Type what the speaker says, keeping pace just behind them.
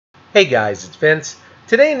Hey guys, it's Vince.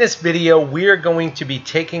 Today in this video we are going to be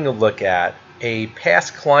taking a look at a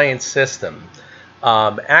past client system.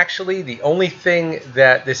 Actually, the only thing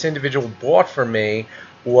that this individual bought from me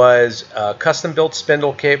was a custom built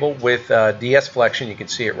spindle cable with DS Flexion. You can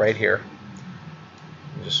see it right here.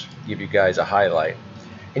 I'll just give you guys a highlight.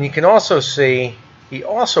 And you can also see he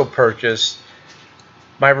also purchased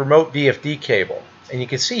my remote VFD cable. And you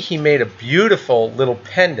can see he made a beautiful little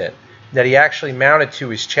pendant that he actually mounted to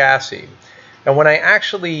his chassis. And when I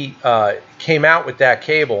actually came out with that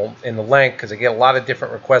cable in the length, because I get a lot of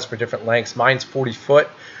different requests for different lengths, mine's 40 foot.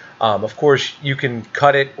 Of course, you can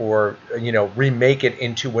cut it or remake it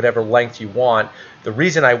into whatever length you want. The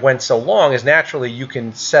reason I went so long is naturally you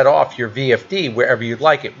can set off your VFD wherever you'd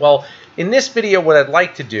like it. Well, in this video, what I'd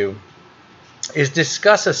like to do is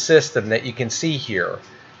discuss a system that you can see here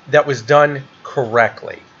that was done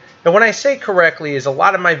correctly. And when I say correctly is a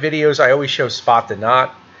lot of my videos I always show spot the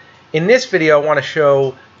knot. In this video I want to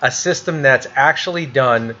show a system that's actually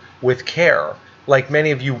done with care, like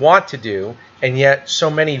many of you want to do, and yet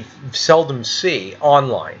so many seldom see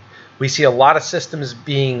online. We see a lot of systems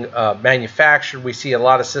being manufactured. We see a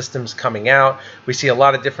lot of systems coming out. We see a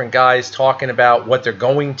lot of different guys talking about what they're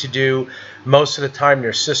going to do. Most of the time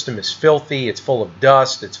their system is filthy. It's full of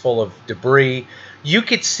dust. It's full of debris. You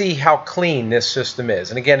could see how clean this system is.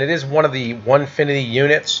 And again, it is one of the Onefinity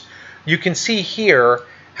units. You can see here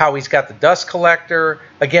how he's got the dust collector,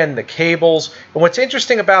 again, the cables. And what's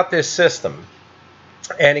interesting about this system,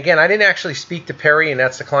 and again, I didn't actually speak to Perry, and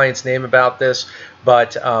that's the client's name about this,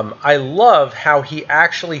 but I love how he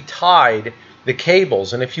actually tied the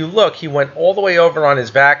cables. And if you look, he went all the way over on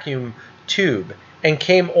his vacuum tube and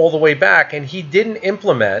came all the way back, and he didn't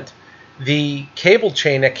implement the cable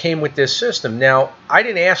chain that came with this system. Now, I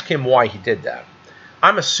didn't ask him why he did that.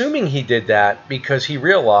 I'm assuming he did that because he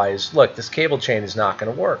realized, look, this cable chain is not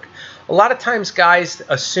going to work. A lot of times guys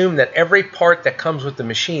assume that every part that comes with the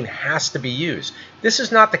machine has to be used. This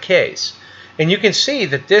is not the case. And you can see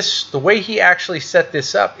that the way he actually set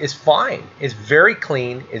this up is fine. It's very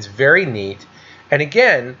clean. It's very neat. And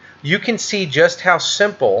again, you can see just how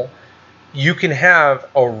simple you can have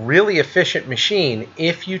a really efficient machine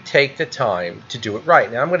if you take the time to do it right.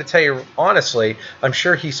 Now, I'm going to tell you honestly, I'm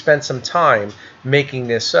sure he spent some time making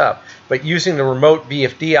this up, but using the remote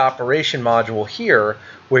VFD operation module here,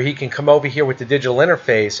 where he can come over here with the digital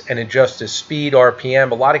interface and adjust his speed,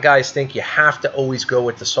 RPM. A lot of guys think you have to always go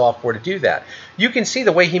with the software to do that. You can see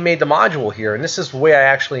the way he made the module here, and this is the way I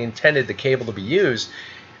actually intended the cable to be used.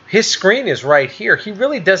 His screen is right here. He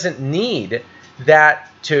really doesn't need that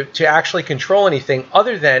to actually control anything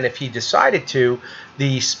other than if he decided to,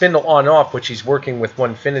 the spindle on off, which he's working with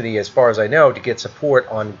Onefinity as far as I know to get support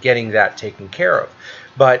on getting that taken care of.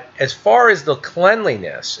 But as far as the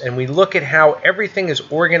cleanliness, and we look at how everything is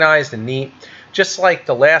organized and neat, just like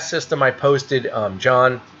the last system I posted,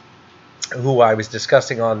 John, who I was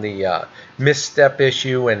discussing on the misstep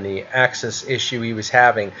issue and the axis issue he was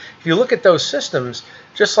having. If you look at those systems,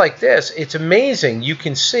 just like this, it's amazing. You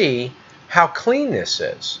can see how clean this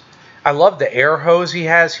is. I love the air hose he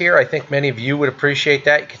has here. I think many of you would appreciate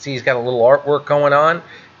that. You can see he's got a little artwork going on.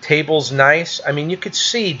 Table's nice. I mean, you could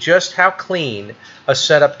see just how clean a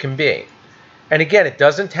setup can be. And again, it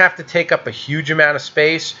doesn't have to take up a huge amount of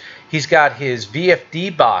space. He's got his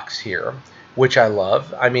VFD box here, which I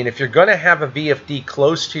love. I mean, if you're going to have a VFD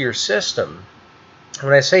close to your system,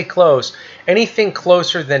 when I say close, anything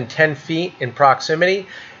closer than 10 feet in proximity,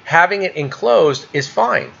 having it enclosed is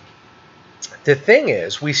fine. The thing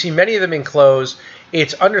is, we see many of them enclosed.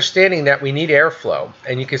 It's understanding that we need airflow.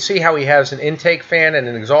 And you can see how he has an intake fan and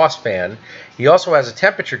an exhaust fan. He also has a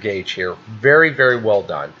temperature gauge here. Very, very well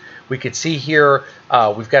done. We can see here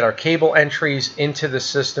we've got our cable entries into the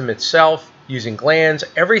system itself using glands.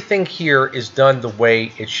 Everything here is done the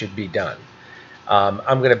way it should be done.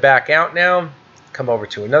 I'm going to back out now, come over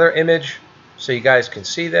to another image so you guys can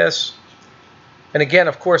see this. And again,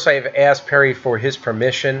 of course, I have asked Perry for his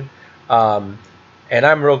permission. And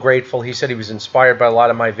I'm real grateful. He said he was inspired by a lot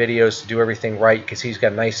of my videos to do everything right because he's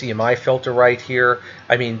got a nice EMI filter right here.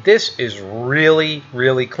 I mean, this is really,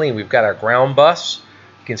 really clean. We've got our ground bus.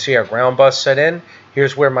 You can see our ground bus set in.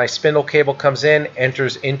 Here's where my spindle cable comes in,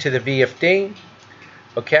 enters into the VFD.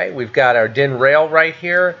 Okay, we've got our DIN rail right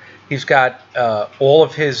here. He's got all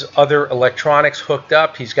of his other electronics hooked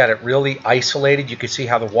up. He's got it really isolated. You can see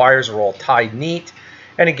how the wires are all tied neat.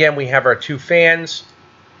 And again, we have our two fans.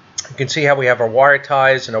 You can see how we have our wire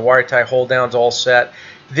ties and our wire tie hold downs all set.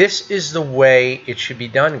 This is the way it should be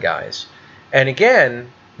done, guys. And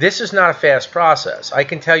again, this is not a fast process. I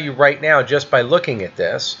can tell you right now just by looking at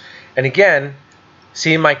this. And again,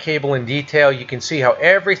 seeing my cable in detail, you can see how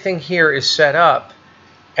everything here is set up,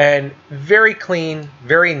 and very clean,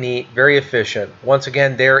 very neat, very efficient. Once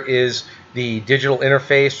again, there is the digital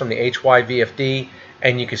interface from the HY VFD,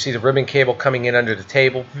 and you can see the ribbon cable coming in under the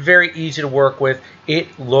table. Very easy to work with.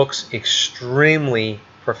 It looks extremely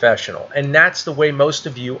professional, and that's the way most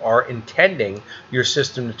of you are intending your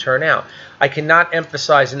system to turn out. I cannot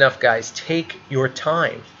emphasize enough, guys, take your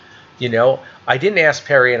time. You know, I didn't ask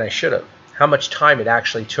Perry, and I should have, how much time it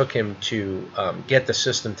actually took him to get the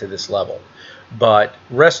system to this level. But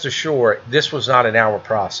rest assured, this was not an hour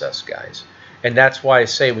process, guys. And that's why I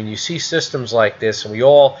say, when you see systems like this, and we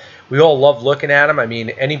all love looking at them. I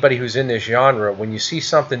mean, anybody who's in this genre, when you see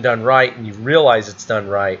something done right and you realize it's done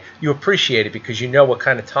right, you appreciate it because you know what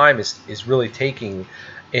kind of time is really taking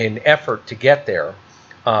in effort to get there.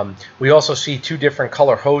 We also see two different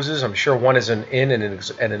color hoses. I'm sure one is an in and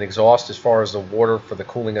an exhaust as far as the water for the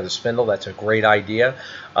cooling of the spindle. That's a great idea.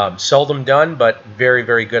 Seldom done, but very,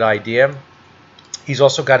 very good idea. He's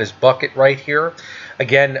also got his bucket right here.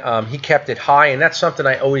 Again, he kept it high, and that's something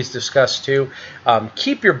I always discuss too.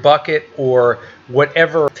 Keep your bucket or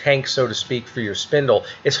whatever tank, so to speak, for your spindle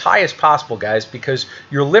as high as possible, guys, because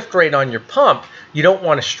your lift rate on your pump, you don't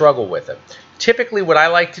want to struggle with it. Typically, what I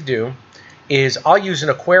like to do is I'll use an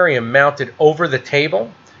aquarium mounted over the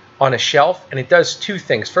table on a shelf, and it does two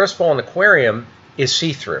things. First of all, an aquarium is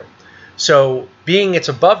see-through. So being it's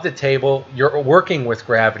above the table, you're working with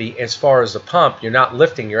gravity as far as the pump. You're not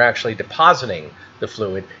lifting, you're actually depositing the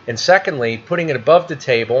fluid. And secondly, putting it above the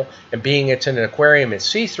table and being it's in an aquarium, it's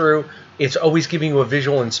see-through, it's always giving you a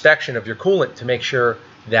visual inspection of your coolant to make sure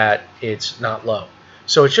that it's not low.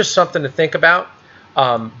 So it's just something to think about.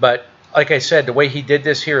 But like I said, the way he did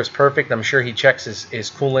this here is perfect. I'm sure he checks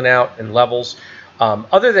his coolant out and levels.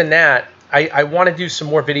 Other than that, I want to do some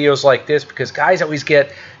more videos like this because guys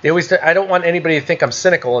I don't want anybody to think I'm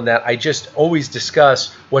cynical in that. I just always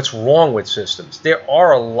discuss what's wrong with systems. There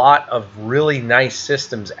are a lot of really nice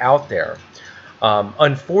systems out there.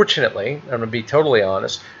 Unfortunately, I'm going to be totally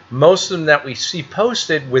honest, most of them that we see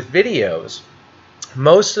posted with videos,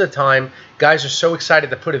 most of the time, guys are so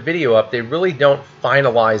excited to put a video up, they really don't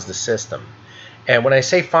finalize the system. And when I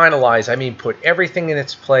say finalize, I mean put everything in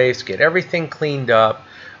its place, get everything cleaned up.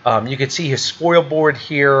 You can see his spoil board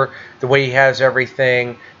here, the way he has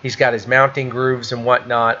everything. He's got his mounting grooves and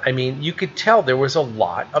whatnot. I mean, you could tell there was a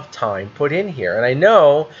lot of time put in here. And I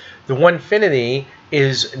know the Onefinity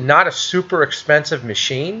is not a super expensive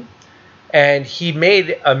machine. And he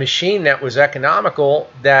made a machine that was economical,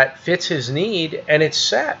 that fits his need, and it's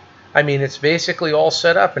set. I mean, it's basically all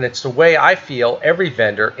set up. And it's the way I feel every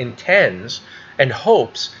vendor intends and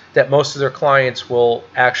hopes that most of their clients will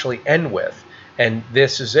actually end with. And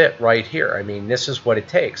this is it right here. I mean, this is what it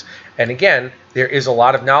takes. And again, there is a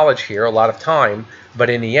lot of knowledge here, a lot of time, but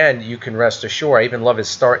in the end, you can rest assured. I even love his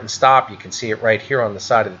start and stop. You can see it right here on the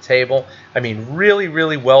side of the table. I mean, really,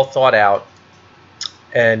 really well thought out.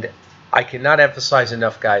 And I cannot emphasize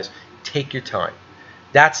enough, guys, take your time.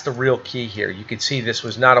 That's the real key here. You can see this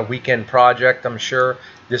was not a weekend project, I'm sure.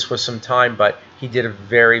 This was some time, but he did a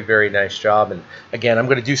very, very nice job. And again, I'm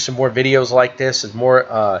going to do some more videos like this and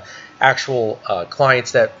more actual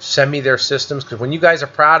clients that send me their systems, because when you guys are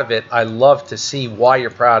proud of it, I love to see why you're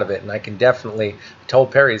proud of it. And I can definitely, I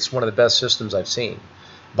told Perry, it's one of the best systems I've seen,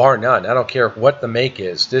 bar none. I don't care what the make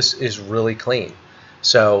is. This is really clean.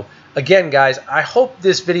 So again, guys, I hope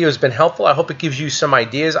this video has been helpful. I hope it gives you some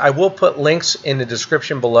ideas. I will put links in the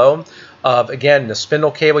description below of, again, the spindle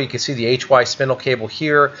cable. You can see the HY spindle cable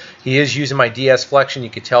here. He is using my DS Flexion. You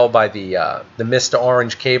can tell by the mist to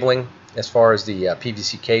orange cabling as far as the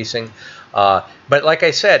PVC casing. But like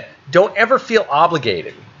I said, don't ever feel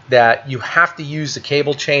obligated that you have to use the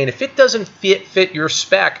cable chain. If it doesn't fit your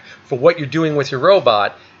spec for what you're doing with your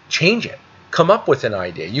robot, change it. Come up with an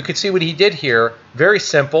idea. You can see what he did here, very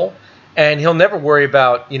simple, and he'll never worry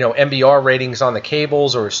about, you know, MBR ratings on the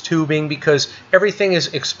cables or his tubing because everything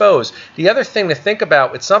is exposed. The other thing to think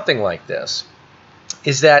about with something like this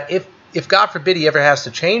is that if God forbid he ever has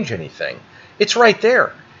to change anything, it's right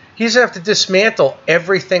there. He doesn't have to dismantle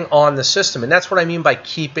everything on the system, and that's what I mean by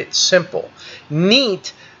keep it simple.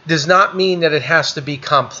 Neat does not mean that it has to be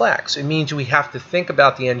complex. It means we have to think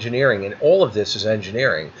about the engineering, and all of this is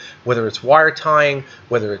engineering. Whether it's wire tying,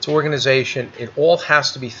 whether it's organization, it all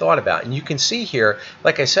has to be thought about. And you can see here,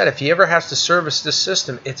 like I said, if he ever has to service this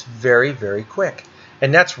system, it's very, very quick.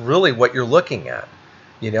 And that's really what you're looking at.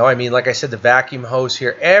 You know, I mean, like I said, the vacuum hose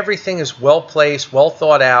here, everything is well placed, well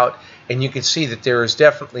thought out, and you can see that there is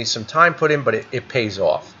definitely some time put in, but it pays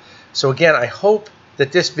off. So again, I hope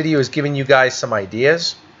that this video has given you guys some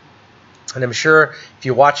ideas. And I'm sure if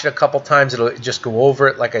you watch it a couple times, it'll just go over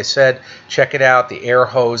it. Like I said, check it out, the air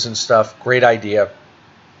hose and stuff, great idea.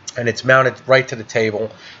 And it's mounted right to the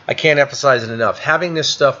table. I can't emphasize it enough. Having this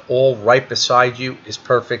stuff all right beside you is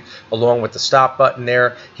perfect, along with the stop button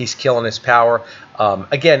there. He's killing his power.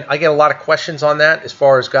 Again, I get a lot of questions on that as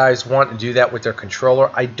far as guys wanting to do that with their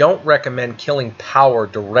controller. I don't recommend killing power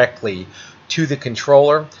directly to the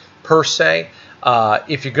controller per se.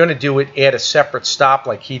 If you're going to do it, add a separate stop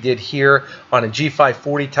like he did here on a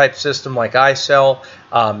G540 type system like I sell.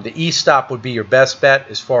 The E-stop would be your best bet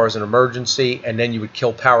as far as an emergency, and then you would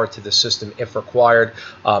kill power to the system if required.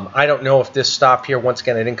 I don't know if this stop here, once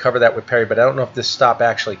again, I didn't cover that with Perry, but I don't know if this stop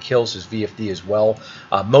actually kills his VFD as well.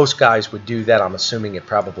 Most guys would do that. I'm assuming it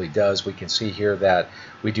probably does. We can see here that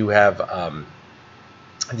we do have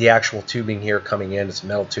the actual tubing here coming in. It's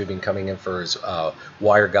metal tubing coming in for his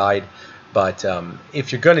wire guide. But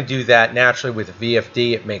if you're going to do that naturally with a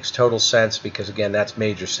VFD, it makes total sense because, again, that's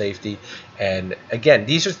major safety. And, again,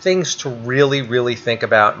 these are things to really, really think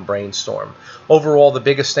about and brainstorm. Overall, the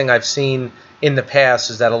biggest thing I've seen in the past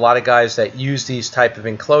is that a lot of guys that use these type of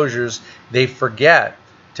enclosures, they forget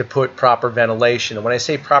to put proper ventilation. And when I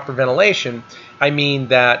say proper ventilation, I mean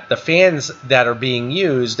that the fans that are being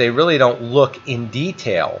used, they really don't look in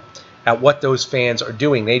detail at what those fans are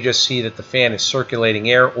doing. They just see that the fan is circulating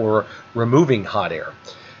air or removing hot air.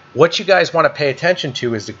 What you guys want to pay attention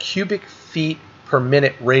to is the cubic feet per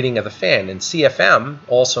minute rating of the fan. And CFM,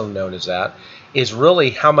 also known as that, is really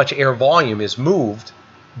how much air volume is moved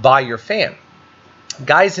by your fan.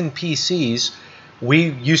 Guys in PCs, we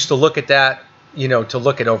used to look at that, you know, to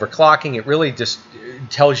look at overclocking. It really just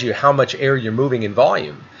tells you how much air you're moving in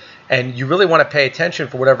volume. And you really want to pay attention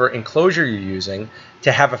for whatever enclosure you're using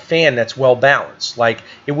to have a fan that's well balanced. Like,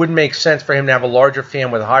 it wouldn't make sense for him to have a larger fan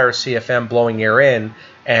with a higher CFM blowing air in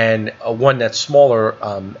and one that's smaller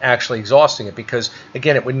actually exhausting it, because,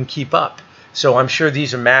 again, it wouldn't keep up. So I'm sure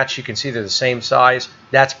these are matched. You can see they're the same size.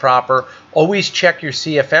 That's proper. Always check your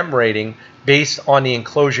CFM rating based on the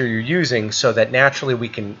enclosure you're using so that naturally we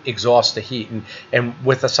can exhaust the heat. And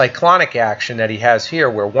with the cyclonic action that he has here,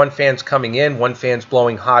 where one fan's coming in, one fan's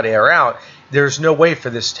blowing hot air out, there's no way for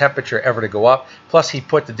this temperature ever to go up. Plus, he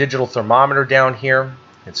put the digital thermometer down here.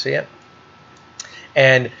 You can see it.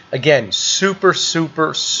 And again, super,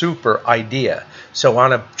 super, super idea. So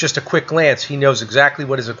on just a quick glance, he knows exactly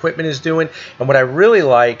what his equipment is doing. And what I really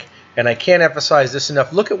like, and I can't emphasize this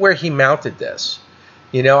enough, look at where he mounted this.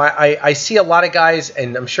 You know, I see a lot of guys,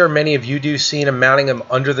 and I'm sure many of you do, seeing them mounting them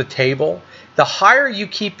under the table. The higher you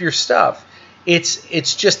keep your stuff,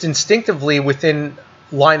 it's just instinctively within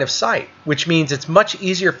line of sight, which means it's much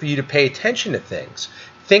easier for you to pay attention to things.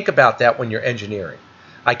 Think about that when you're engineering.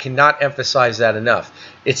 I cannot emphasize that enough.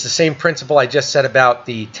 It's the same principle I just said about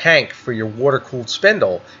the tank for your water-cooled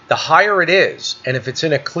spindle. The higher it is, and if it's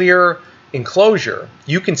in a clear enclosure,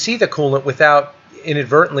 you can see the coolant without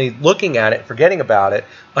inadvertently looking at it, forgetting about it,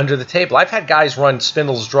 under the table. I've had guys run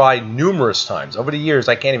spindles dry numerous times. Over the years,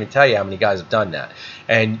 I can't even tell you how many guys have done that.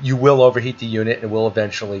 And you will overheat the unit and it will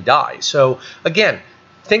eventually die. So, again,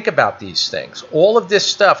 think about these things. All of this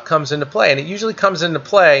stuff comes into play, and it usually comes into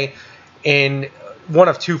play in one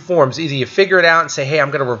of two forms. Either you figure it out and say, hey,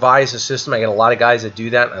 I'm going to revise the system. I get a lot of guys that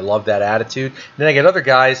do that, and I love that attitude. And then I get other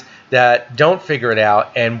guys that don't figure it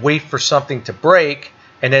out and wait for something to break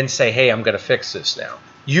and then say, hey, I'm going to fix this now.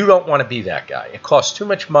 You don't want to be that guy. It costs too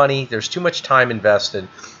much money. There's too much time invested.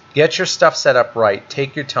 Get your stuff set up right.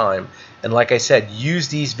 Take your time. And like I said, use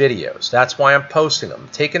these videos. That's why I'm posting them.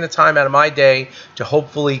 Taking the time out of my day to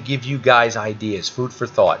hopefully give you guys ideas, food for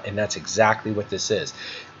thought. And that's exactly what this is.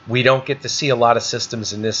 We don't get to see a lot of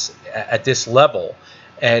systems in this at this level.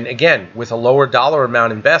 And again, with a lower dollar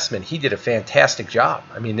amount investment, he did a fantastic job.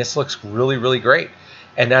 I mean, this looks really, really great.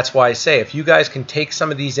 And that's why I say, if you guys can take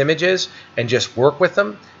some of these images and just work with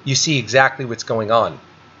them, you see exactly what's going on.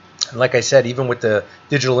 And like I said, even with the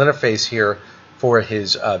digital interface here for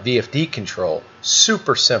his VFD control,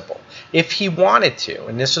 super simple. If he wanted to,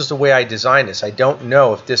 and this is the way I designed this, I don't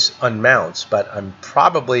know if this unmounts, but I'm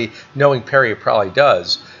probably, knowing Perry, it probably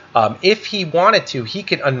does. If he wanted to, he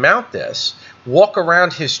could unmount this, walk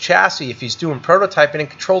around his chassis if he's doing prototyping, and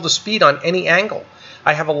control the speed on any angle.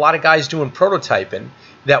 I have a lot of guys doing prototyping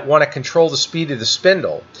that want to control the speed of the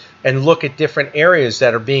spindle and look at different areas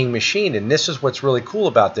that are being machined. And this is what's really cool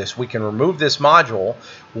about this. We can remove this module,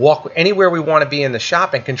 walk anywhere we want to be in the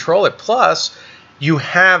shop and control it. Plus, you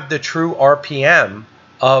have the true RPM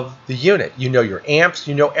of the unit. You know your amps,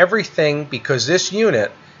 you know everything, because this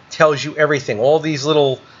unit tells you everything. All these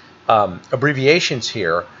little abbreviations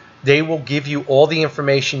here they will give you all the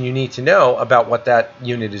information you need to know about what that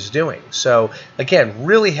unit is doing. So again,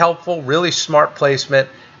 really helpful, really smart placement.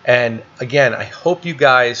 And again, I hope you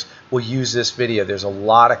guys will use this video. There's a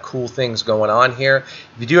lot of cool things going on here.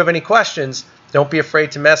 If you do have any questions, don't be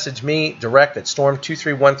afraid to message me direct at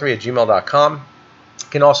storm2313@gmail.com. You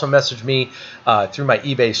can also message me through my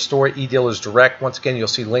eBay store, eDealers Direct. Once again, you'll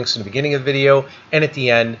see links in the beginning of the video and at the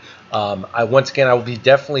end. Once again, I will be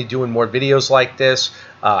definitely doing more videos like this.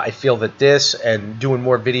 I feel that this and doing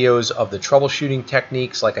more videos of the troubleshooting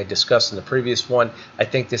techniques like I discussed in the previous one, I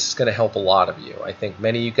think this is going to help a lot of you. I think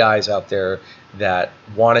many of you guys out there that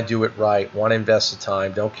want to do it right, want to invest the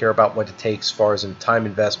time, don't care about what it takes as far as in time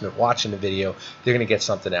investment watching the video, they're going to get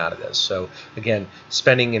something out of this. So again,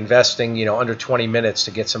 investing, under 20 minutes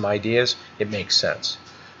to get some ideas, it makes sense.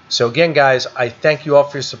 So again, guys, I thank you all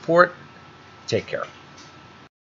for your support. Take care.